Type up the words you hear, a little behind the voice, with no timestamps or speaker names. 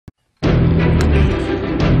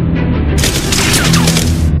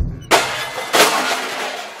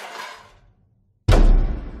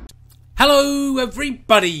Hello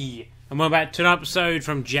everybody, and welcome back to an episode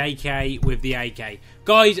from JK with the AK.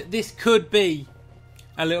 Guys, this could be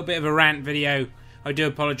a little bit of a rant video. I do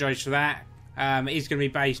apologise for that. It is going to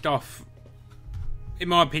be based off, in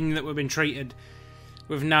my opinion, that we've been treated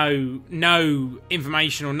with no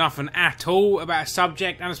information or nothing at all about a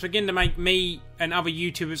subject, and it's beginning to make me and other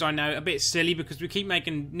YouTubers I know a bit silly because we keep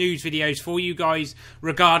making news videos for you guys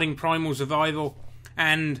regarding Primal Survival,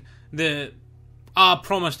 and our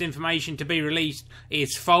promised information to be released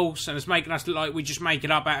is false, and it's making us look like we just make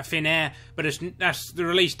it up out of thin air. But that's the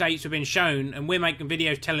release dates have been shown, and we're making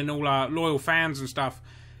videos telling all our loyal fans and stuff,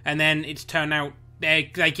 and then it's turned out they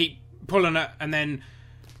keep pulling it and then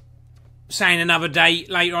saying another date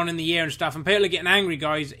later on in the year and stuff, and people are getting angry,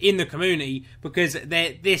 guys, in the community because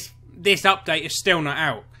this update is still not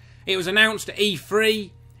out. It was announced at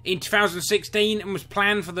E3 in 2016 and was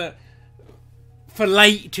planned for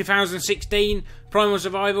late 2016, Primal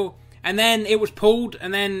Survival, and then it was pulled,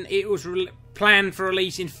 and then it was planned for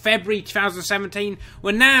release in February 2017.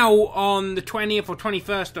 We're now on the 20th or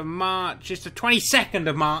 21st of March, it's the 22nd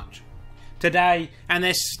of March today, and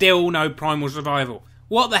there's still no Primal Survival.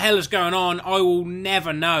 What the hell is going on? I will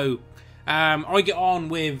never know. I get on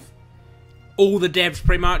with all the devs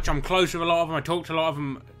pretty much. I'm close with a lot of them. I talk to a lot of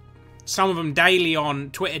them, some of them daily on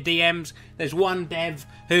Twitter DMs. There's one dev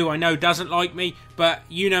who I know doesn't like me, but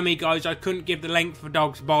you know me, guys, I couldn't give the length of a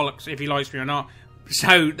dog's bollocks if he likes me or not.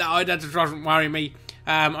 So that just doesn't worry me.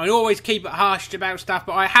 I always keep it harsh about stuff,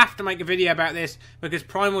 but I have to make a video about this because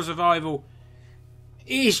Primal Survival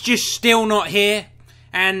is just still not here.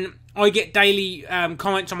 And I get daily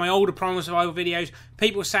comments on my older Primal Survival videos.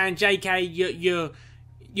 People saying, JK,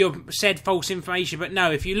 you said false information. But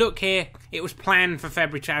no, if you look here, it was planned for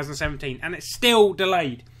February 2017. And it's still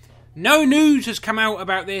delayed. No news has come out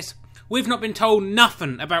about this. We've not been told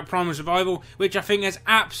nothing about Primal Survival, which I think is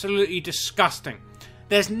absolutely disgusting.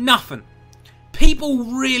 There's nothing. People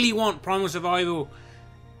really want Primal Survival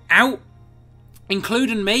out,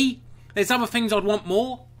 including me. There's other things I'd want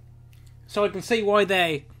more. So I can see why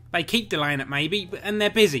they keep delaying it maybe, and they're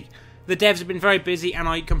busy. The devs have been very busy, and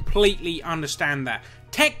I completely understand that.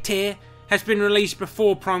 Tech Tier has been released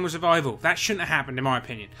before Primal Survival. That shouldn't have happened, in my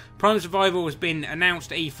opinion. Primal Survival has been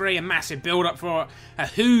announced at E3, a massive build-up for it, a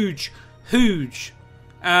huge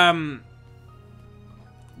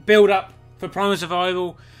build-up for Primal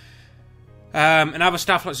Survival, and other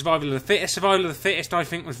stuff like Survival of the Fittest. Survival of the Fittest, I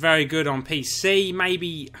think, was very good on PC.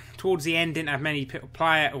 Maybe towards the end didn't have many people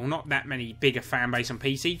play it, or not that many bigger fan base on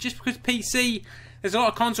PC, just because PC, there's a lot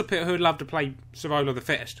of console people who would love to play Survival of the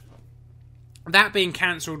Fittest. That being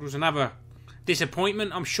cancelled was another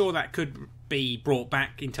disappointment. I'm sure that could be brought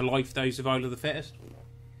back into life, though, Survival of the Fittest.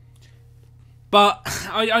 But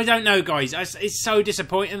I don't know, guys. It's so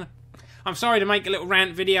disappointing. I'm sorry to make a little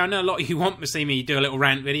rant video. I know a lot of you want to see me do a little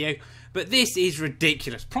rant video, but this is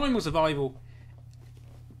ridiculous. Primal Survival.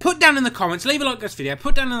 Put down in the comments, leave a like this video,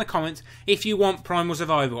 put down in the comments if you want Primal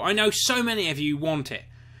Survival. I know so many of you want it.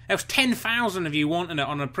 There was 10,000 of you wanting it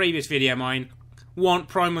on a previous video of mine. Want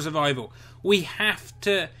Primal Survival. We have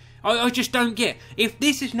to... I just don't get... If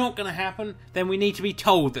this is not going to happen, then we need to be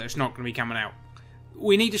told that it's not going to be coming out.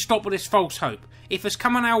 We need to stop with this false hope. If it's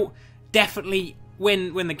coming out, definitely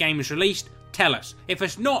when the game is released, tell us. If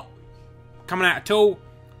it's not coming out at all,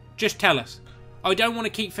 just tell us. I don't want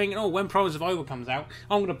to keep thinking, oh, when Primal Survival comes out,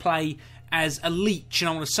 I'm going to play as a leech and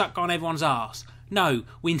I'm going to suck on everyone's arse. No,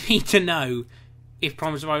 we need to know if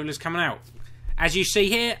Primal Survival is coming out. As you see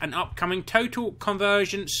here, an upcoming Total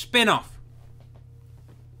Conversion spin-off.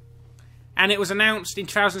 And it was announced in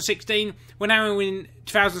 2016. We're now in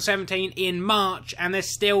 2017 in March, and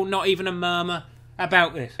there's still not even a murmur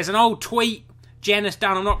about this. There's an old tweet Jen has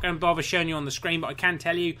done. I'm not going to bother showing you on the screen, but I can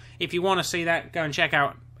tell you, if you want to see that, go and check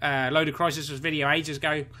out Loaded Crisis' video ages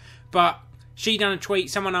ago. But she done a tweet.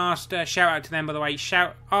 Someone asked her, shout out to them by the way,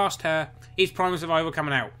 asked her, is Primal Survival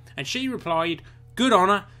coming out? And she replied, good on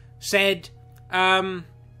her, said,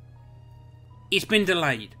 it's been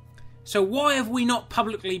delayed. So why have we not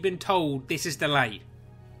publicly been told this is delayed?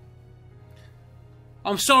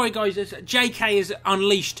 I'm sorry, guys. JK is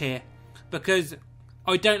unleashed here because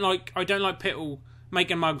I don't like people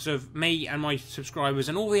making mugs of me and my subscribers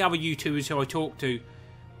and all the other YouTubers who I talk to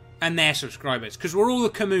and their subscribers, because we're all the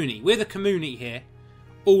community. We're the community here,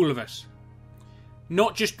 all of us.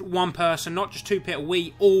 Not just one person, not just two people.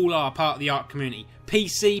 We all are part of the ARK community.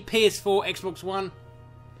 PC, PS4, Xbox One.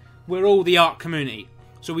 We're all the ARK community.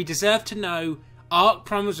 So we deserve to know, ARK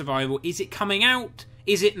Primal Survival, is it coming out?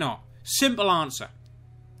 Is it not? Simple answer.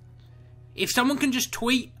 If someone can just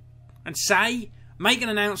tweet and say, make an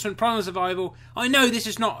announcement, Primal Survival, I know this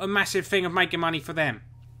is not a massive thing of making money for them.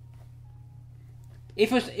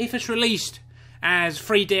 If it's released as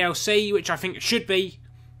free DLC, which I think it should be,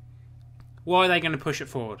 why are they going to push it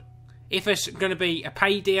forward? If it's going to be a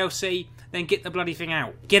paid DLC, then get the bloody thing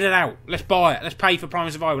out. Get it out. Let's buy it. Let's pay for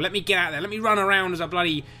Primal Survival. Let me get out there. Let me run around as a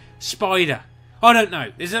bloody spider. I don't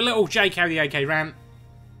know. There's a little JK the AK rant.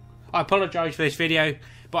 I apologise for this video,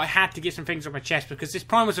 but I had to get some things off my chest because this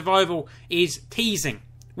Primal Survival is teasing.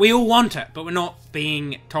 We all want it, but we're not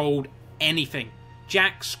being told anything.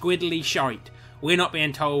 Jack squiddly shite. We're not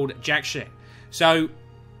being told jack shit. So,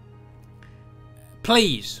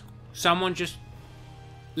 please, someone just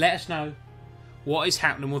let us know what is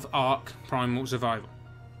happening with Ark Primal Survival.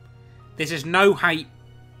 This is no hate,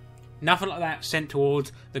 nothing like that sent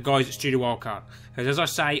towards the guys at Studio Wildcard. Because as I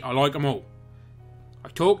say, I like them all. I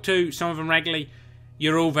talk to some of them regularly.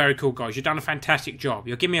 You're all very cool guys. You've done a fantastic job.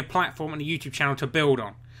 You'll give me a platform and a YouTube channel to build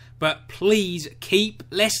on. But please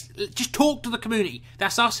let's just talk to the community.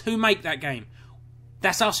 That's us who make that game.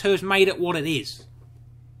 That's us who has made it what it is.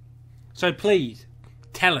 So please,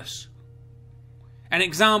 tell us. An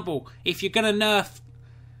example, if you're going to nerf...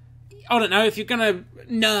 I don't know, if you're going to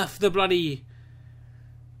nerf the bloody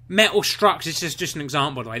metal structures... This is just an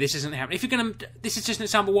example, by the way. This isn't happening. If you're going to... This is just an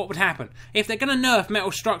example of what would happen. If they're going to nerf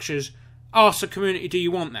metal structures, ask the community, do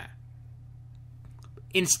you want that?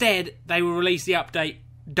 Instead, they will release the update,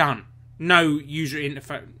 done. No user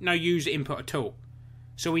input at all.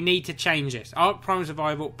 So we need to change this. Ark Primal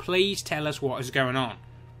Survival, please tell us what is going on.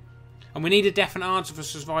 And we need a definite answer for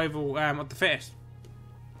survival of the fittest.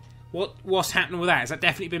 What's happening with that? Has that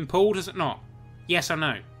definitely been pulled? Has it not? Yes or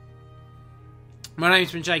no? My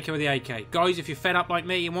name's been JK with the AK. Guys, if you're fed up like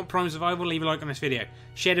me and want Primal Survival, leave a like on this video.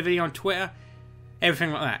 Share the video on Twitter.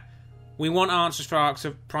 Everything like that. We want answers for Ark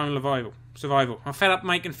Primal Survival. I'm fed up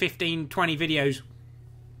making 15, 20 videos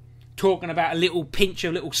talking about a little pinch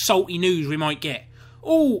of little salty news we might get.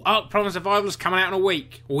 Oh, Ark Primal Survival is coming out in a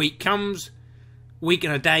week. A week comes. Week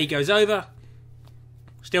and a day goes over.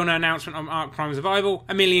 Still no announcement on Ark Primal Survival.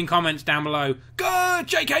 A million comments down below. Good!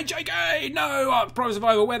 JK! No! Ark Primal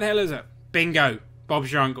Survival, where the hell is it? Bingo.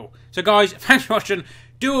 Bob's your uncle. So guys, thanks for watching.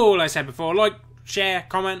 Do all I said before. Like, share,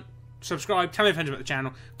 comment, subscribe. Tell your friends about the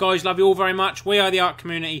channel. Guys, love you all very much. We are the Ark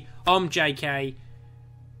community. I'm JK.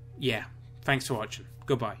 Yeah. Thanks for watching.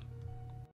 Goodbye.